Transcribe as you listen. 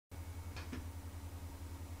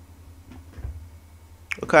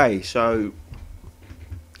Okay, so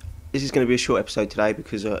this is going to be a short episode today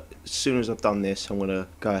because as soon as I've done this, I'm going to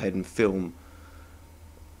go ahead and film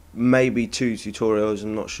maybe 2 tutorials.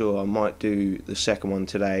 I'm not sure. I might do the second one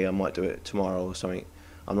today. I might do it tomorrow or something.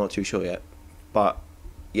 I'm not too sure yet. But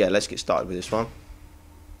yeah, let's get started with this one.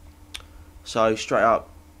 So straight up,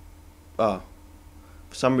 for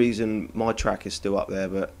some reason my track is still up there,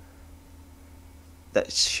 but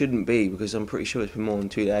that shouldn't be because I'm pretty sure it's been more than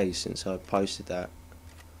 2 days since I posted that.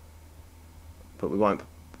 But we won't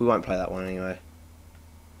play that one anyway.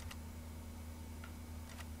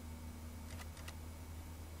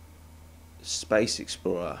 Space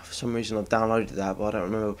Explorer. For some reason I've downloaded that, but I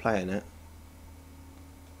don't remember playing it.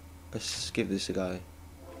 Let's just give this a go.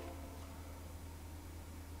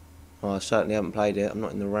 Well, I certainly haven't played it. I'm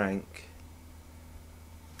not in the rank.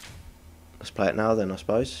 Let's play it now then, I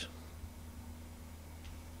suppose.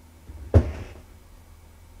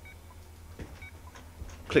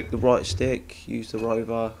 Click the right stick, use the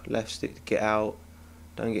rover, left stick to get out.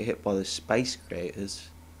 Don't get hit by the space creators.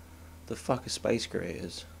 The fuck are space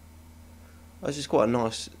creators? That's just quite a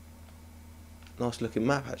nice looking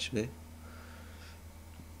map actually.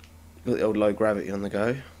 Got the old low gravity on the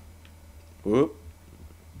go. Whoop.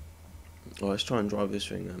 Right, let's try and drive this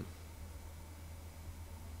thing then.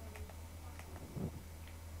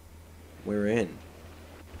 We're in.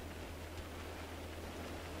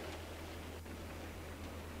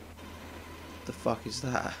 The fuck is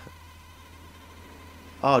that?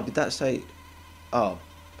 Oh, did that say? Oh,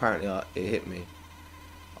 apparently it hit me.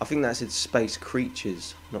 I think that said space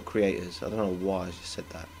creatures, not creators. I don't know why I just said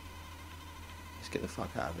that. Let's get the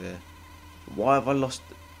fuck out of here. Why have I lost?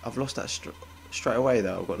 I've lost that straight away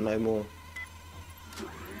though. I've got no more.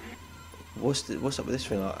 What's up with this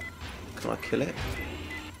thing? Like, can I kill it?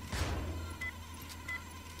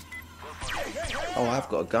 Oh, I've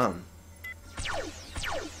got a gun.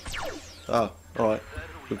 Oh, alright.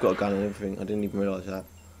 We've got a gun and everything. I didn't even realise that.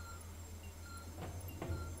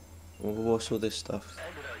 What's all this stuff?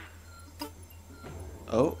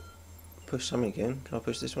 Oh, push something in. Can I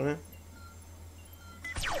push this one in?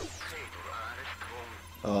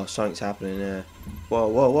 Oh, something's happening there. Whoa,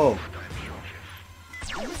 whoa, whoa.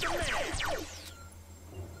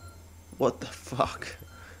 What the fuck?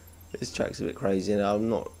 This track's a bit crazy and I'm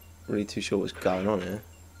not really too sure what's going on here.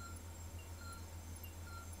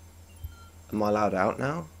 Am I allowed out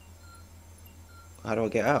now? How do I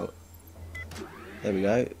get out? There we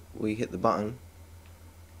go. We hit the button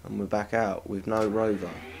and we're back out with no rover.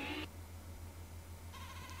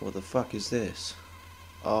 What the fuck is this?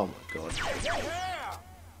 Oh my god.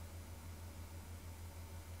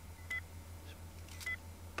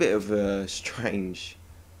 Bit of a strange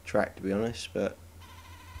track to be honest, but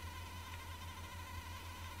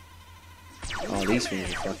oh, these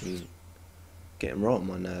things are fucking getting right on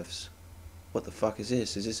my nerves. What the fuck is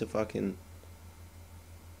this? Is this a fucking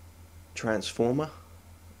transformer?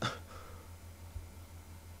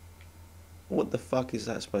 What the fuck is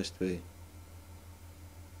that supposed to be?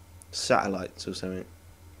 Satellites or something.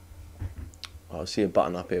 Oh, I see a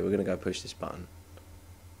button up here. We're gonna go push this button.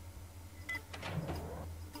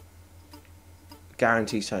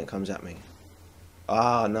 Guarantee something comes at me.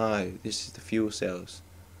 Ah, no. This is the fuel cells.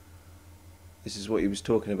 This is what he was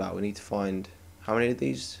talking about. We need to find... How many of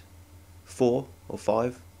these? 4 or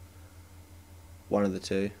 5? One of the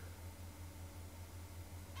two.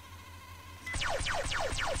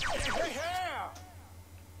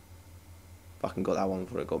 Fucking got that one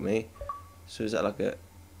before it got me. So is that like a...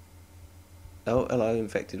 Oh, hello,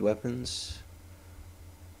 infected weapons.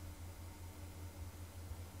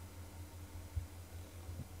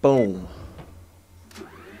 Boom.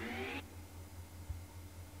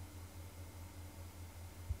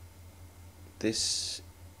 This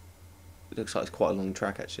looks like it's quite a long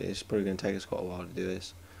track actually. It's probably going to take us quite a while to do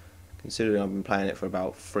this. Considering I've been playing it for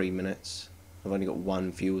about 3 minutes. I've only got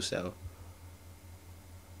one fuel cell.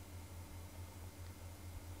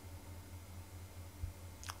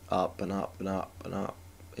 Up and up and up and up.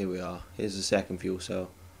 Here we are. Here's the second fuel cell.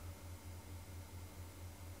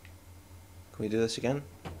 Can we do this again?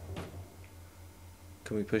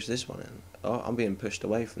 Can we push this one in? Oh, I'm being pushed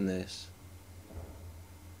away from this.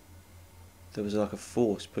 There was like a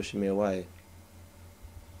force pushing me away.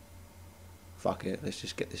 Fuck it, let's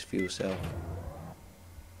just get this fuel cell.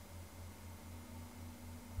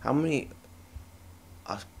 How many...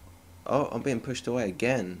 Oh, I'm being pushed away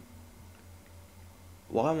again.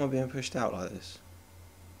 Why am I being pushed out like this?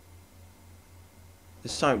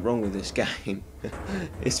 There's something wrong with this game.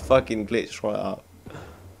 It's fucking glitched right up.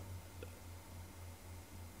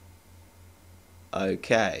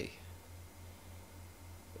 Okay.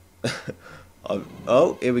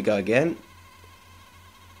 Oh, here we go again.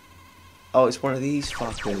 Oh, it's one of these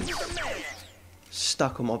fuckers.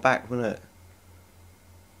 Stuck on my back, wasn't it?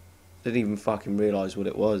 Didn't even fucking realise what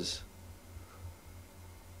it was.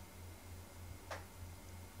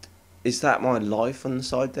 Is that my life on the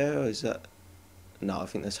side there, or is that... No, I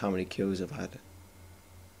think that's how many kills I've had.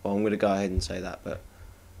 Well, I'm going to go ahead and say that, but...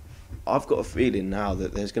 I've got a feeling now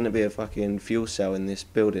that there's going to be a fucking fuel cell in this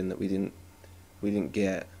building that we didn't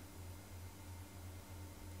get.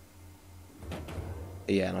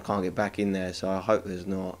 Yeah, and I can't get back in there, so I hope there's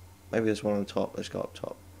not. Maybe there's one on top. Let's go up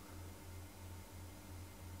top.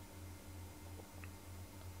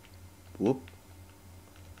 Whoop.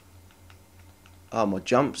 Oh, my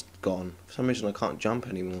jump's gone. For some reason I can't jump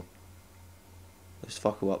anymore. Let's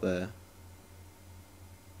fucker up there.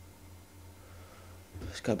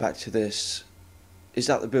 Let's go back to this. Is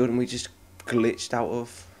that the building we just glitched out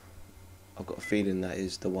of? I've got a feeling that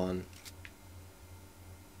is the one.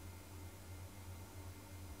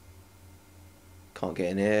 Can't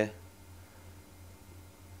get in here.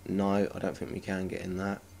 No, I don't think we can get in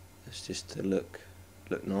that. It's just to look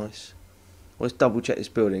nice. Well, let's double check this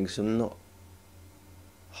building because I'm not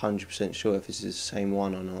 100% sure if this is the same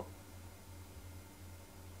one or not.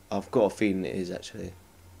 I've got a feeling it is actually.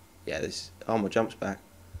 Yeah, this. Oh, my jump's back.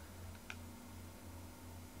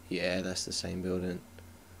 Yeah, that's the same building.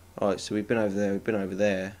 Alright, so we've been over there, we've been over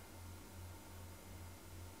there.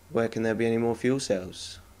 Where can there be any more fuel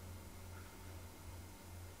cells?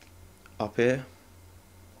 Up here?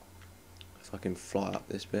 If I can fly up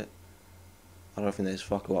this bit. I don't think there's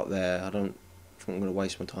fucker up there. I don't think I'm going to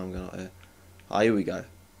waste my time going up there. Ah, here we go.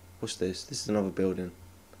 What's this? This is another building.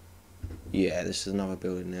 Yeah, this is another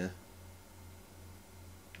building there.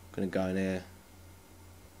 Gonna go in here.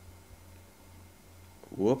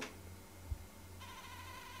 Whoop.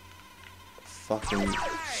 Fucking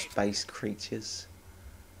space creatures.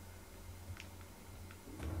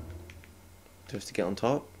 Do I have to get on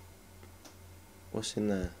top? What's in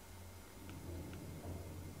there?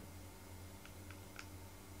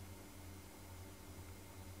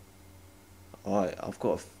 Alright, I've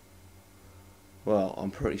got well, I'm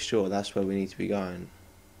pretty sure that's where we need to be going.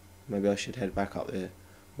 Maybe I should head back up there.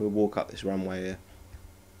 We'll walk up this runway here.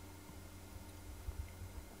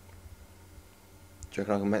 Do you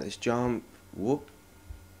reckon I can make this jump? Whoop.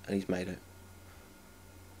 And he's made it.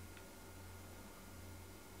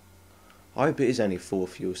 I hope it is only 4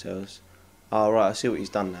 fuel cells. Oh, right, I see what he's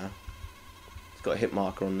done now. He's got a hit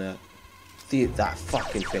marker on there. That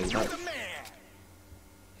fucking thing.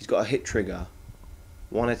 He's got a hit trigger.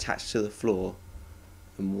 One attached to the floor.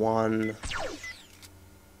 And one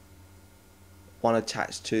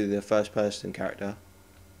attached to the first person character,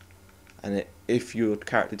 and if your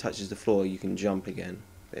character touches the floor you can jump again,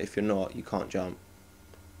 but if you're not you can't jump,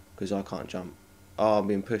 because I can't jump. Oh, I'm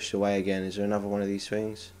being pushed away again. Is there another one of these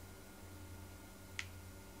things?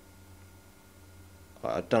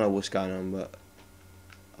 I don't know what's going on, but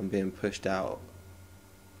I'm being pushed out,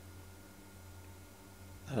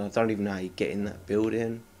 and I don't even know how you get in that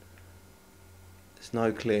building. There's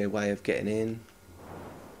no clear way of getting in.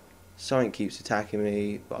 Something keeps attacking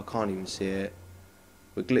me, but I can't even see it.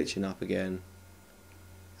 We're glitching up again.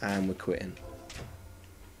 And we're quitting.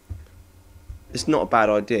 It's not a bad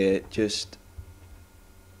idea, just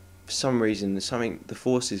for some reason the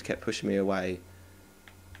forces kept pushing me away.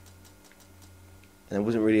 And there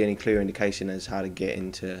wasn't really any clear indication as how to get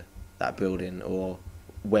into that building or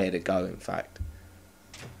where to go, in fact.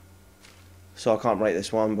 So I can't rate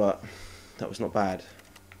this one, but that was not bad.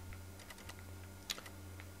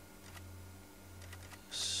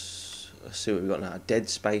 Let's see what we've got now. Dead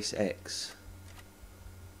Space X.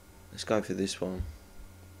 Let's go for this one.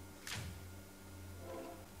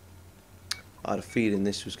 I had a feeling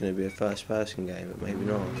this was going to be a first person game, but maybe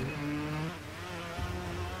not.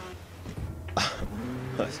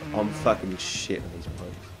 I'm fucking shit on these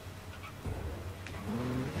bugs.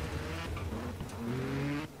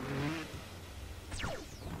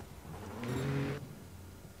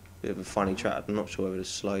 Bit of a funny track. I'm not sure whether to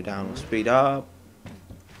slow down or speed up.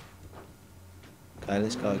 Okay,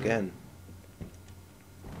 let's go again.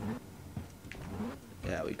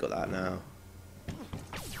 Yeah, we got that now.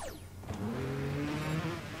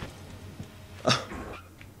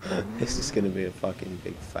 This is going to be a fucking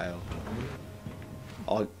big fail.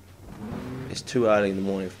 It's too early in the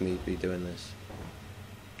morning for me to be doing this.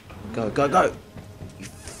 Go, go, go! You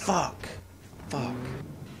fuck! Fuck.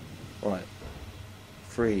 Alright.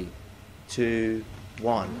 3, 2,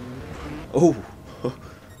 1. Oh!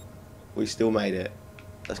 We still made it.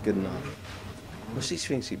 That's good enough. What's these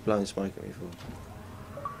things keep blowing smoke at me for?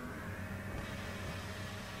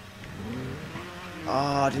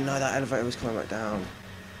 Oh, I didn't know that elevator was coming back down.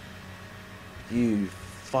 You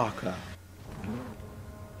fucker.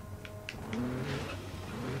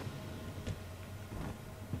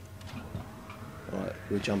 Right,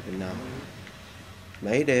 we're jumping now.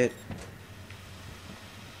 Made it.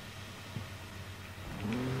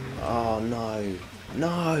 Oh no.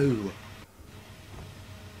 No!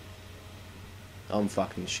 I'm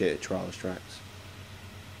fucking shit at Trials Tracks.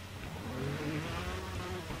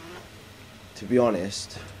 To be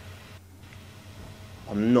honest,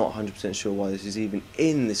 I'm not 100% sure why this is even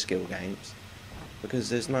in the skill games,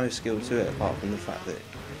 because there's no skill to it apart from the fact that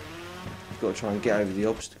you've got to try and get over the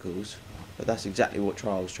obstacles, but that's exactly what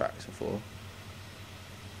Trials Tracks are for.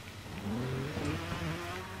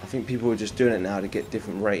 I think people are just doing it now to get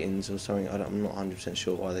different ratings or something. I'm not 100%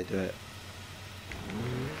 sure why they do it.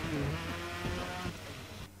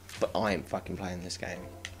 But I ain't fucking playing this game,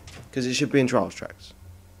 because it should be in Trials Tracks.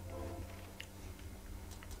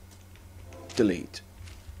 Delete.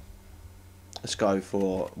 Let's go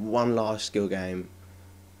for one last skill game,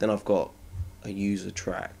 then I've got a user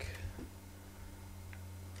track.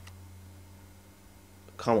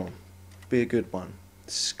 Come on, be a good one.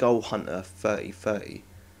 Skull Hunter 3030.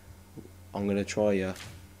 I'm gonna try you.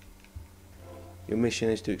 Your mission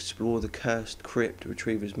is to explore the cursed crypt to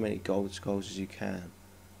retrieve as many gold skulls as you can.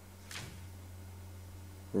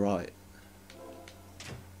 Right.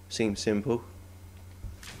 Seems simple.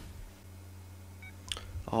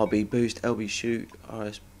 RB boost, LB shoot,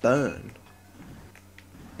 RS burn.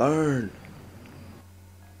 Burn.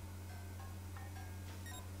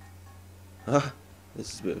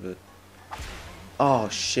 This is a bit of a... Oh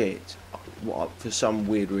shit. What, for some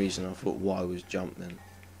weird reason I thought Y was jump then.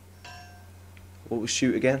 What was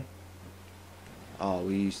shoot again? Oh,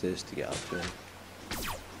 we use this to get up to him.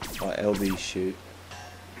 Right, LB shoot.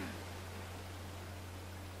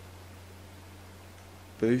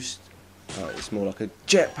 Boost. Right, it's more like a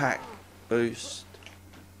jetpack boost.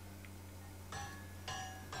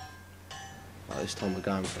 Right, this time we're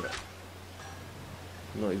going for it.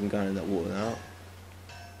 I'm not even going in that water now.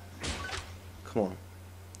 Come on.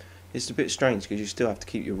 It's a bit strange because you still have to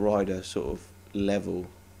keep your rider sort of level,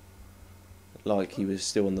 like he was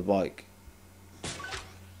still on the bike.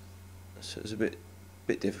 So it's a bit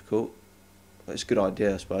difficult. But it's a good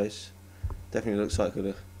idea, I suppose. Definitely looks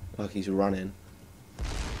like he's running.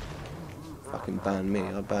 Fucking ban me,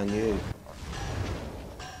 I ban you.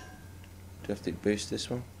 Do I have to boost this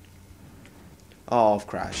one? Oh, I've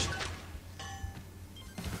crashed.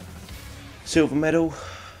 Silver medal.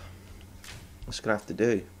 What's gonna have to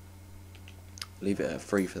do? Leave it at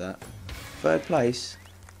 3 for that. 3rd place.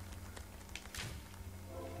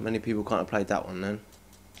 Many people can't have played that one then.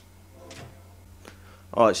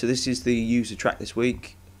 Alright, so this is the user track this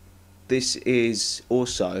week. This is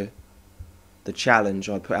also the challenge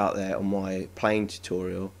I put out there on my plane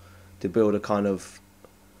tutorial to build a kind of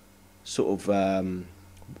sort of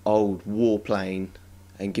old warplane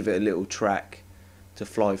and give it a little track to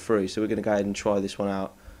fly through. So we're going to go ahead and try this one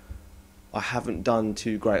out. I haven't done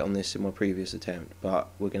too great on this in my previous attempt, but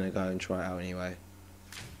we're going to go and try it out anyway.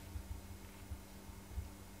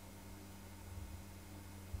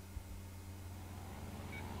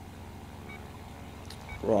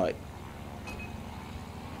 Right.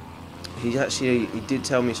 He did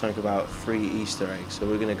tell me something about 3 Easter eggs, so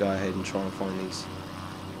we're going to go ahead and try and find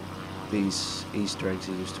these Easter eggs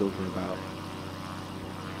he was talking about.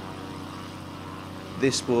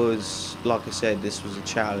 This was, like I said, this was a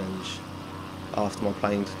challenge after my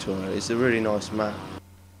playing tutorial. It's a really nice map,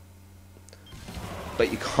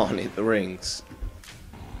 but you can't hit the rings.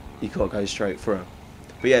 You can't go straight through them.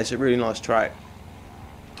 But yeah, it's a really nice track.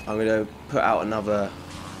 I'm going to put out another...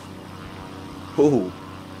 Ooh,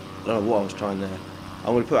 I don't know what I was trying there.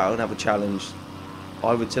 I'm going to put out another challenge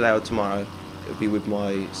either today or tomorrow. It'll be with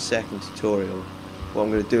my 2nd tutorial. What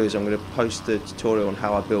I'm going to do is I'm going to post the tutorial on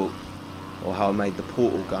how I built or how I made the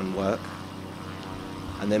portal gun work,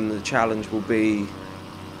 and then the challenge will be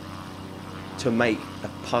to make a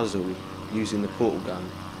puzzle using the portal gun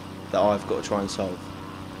that I've got to try and solve.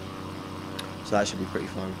 So that should be pretty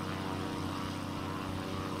fun.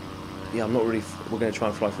 Yeah, I'm not really... We're going to try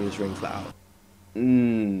and fly through this ring flat out.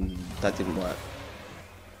 That didn't work.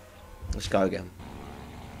 Let's go again.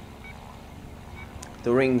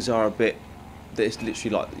 The rings are a bit... It's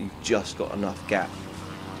literally like you've just got enough gap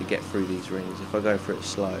to get through these rings. If I go for it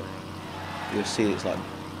slow, you'll see it's like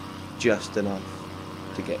just enough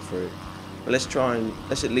to get through. But let's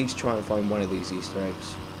at least try and find one of these Easter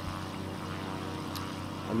eggs.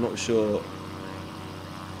 I'm not sure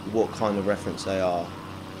what kind of reference they are.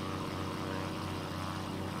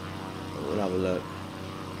 We'll have a look.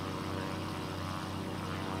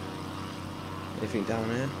 Anything down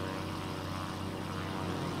here?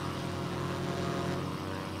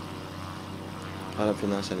 I don't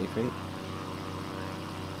think that's anything.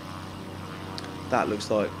 That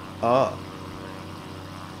looks like... Ah!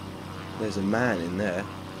 There's a man in there.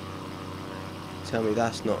 Tell me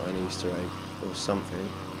that's not an Easter egg or something.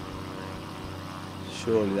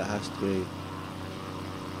 Surely that has to be...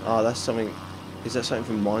 Ah, that's something... Is that something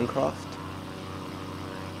from Minecraft?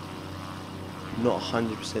 Not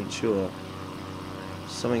 100% sure.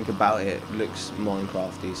 Something about it looks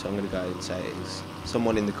Minecrafty, so I'm going to go ahead and say it is.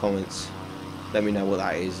 Someone in the comments, let me know what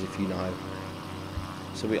that is if you know.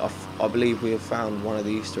 So I believe we have found one of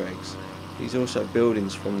the Easter eggs. These are also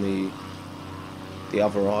buildings from the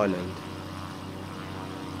other island.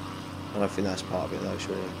 I don't think that's part of it though,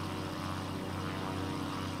 surely.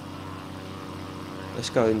 Let's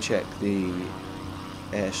go and check the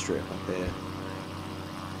airstrip up here.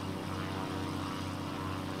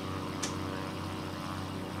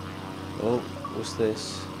 Oh, what's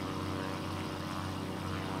this?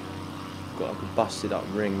 Got like a busted up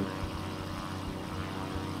ring.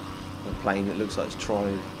 A plane that looks like it's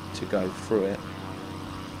trying to go through it.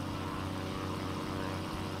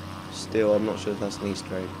 Still, I'm not sure if that's an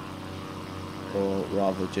Easter egg, or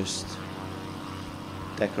rather just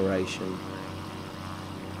decoration.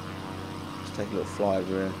 Let's take a little fly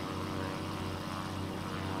over here.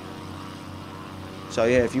 So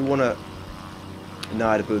yeah, if you want to know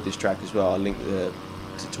how to build this track as well, I'll link the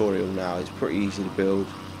tutorial now. It's pretty easy to build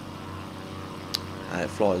and it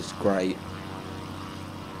flies great.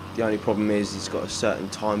 The only problem is it's got a certain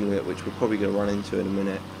time limit, which we're probably going to run into in a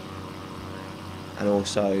minute, and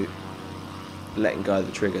also letting go of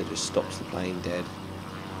the trigger just stops the plane dead.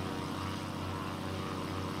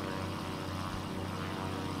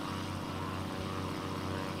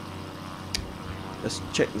 Let's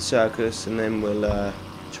check the circus and then we'll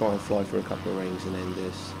try and fly for a couple of rings and end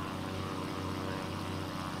this.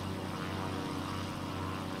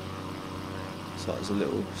 So there's a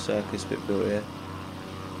little circus bit built here.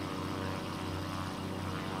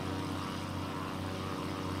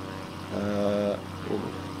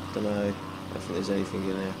 Don't know. I don't think there's anything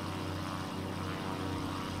in here.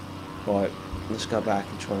 Right, let's go back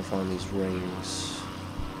and try and find these rings.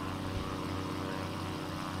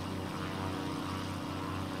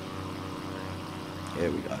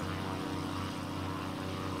 Here we go.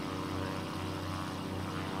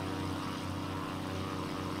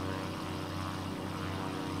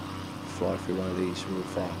 Fly through one of these real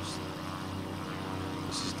fast.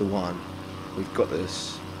 This is the one. We've got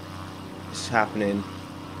this. It's happening.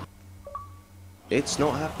 It's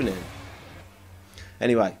not happening.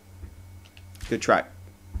 Anyway, good track.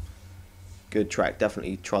 Good track.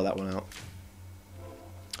 Definitely try that one out.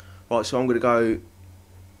 Right, so I'm going to go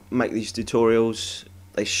make these tutorials.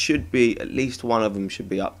 They should be, at least one of them should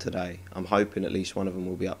be up today. I'm hoping at least one of them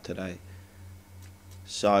will be up today.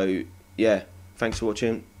 So, yeah, thanks for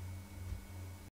watching.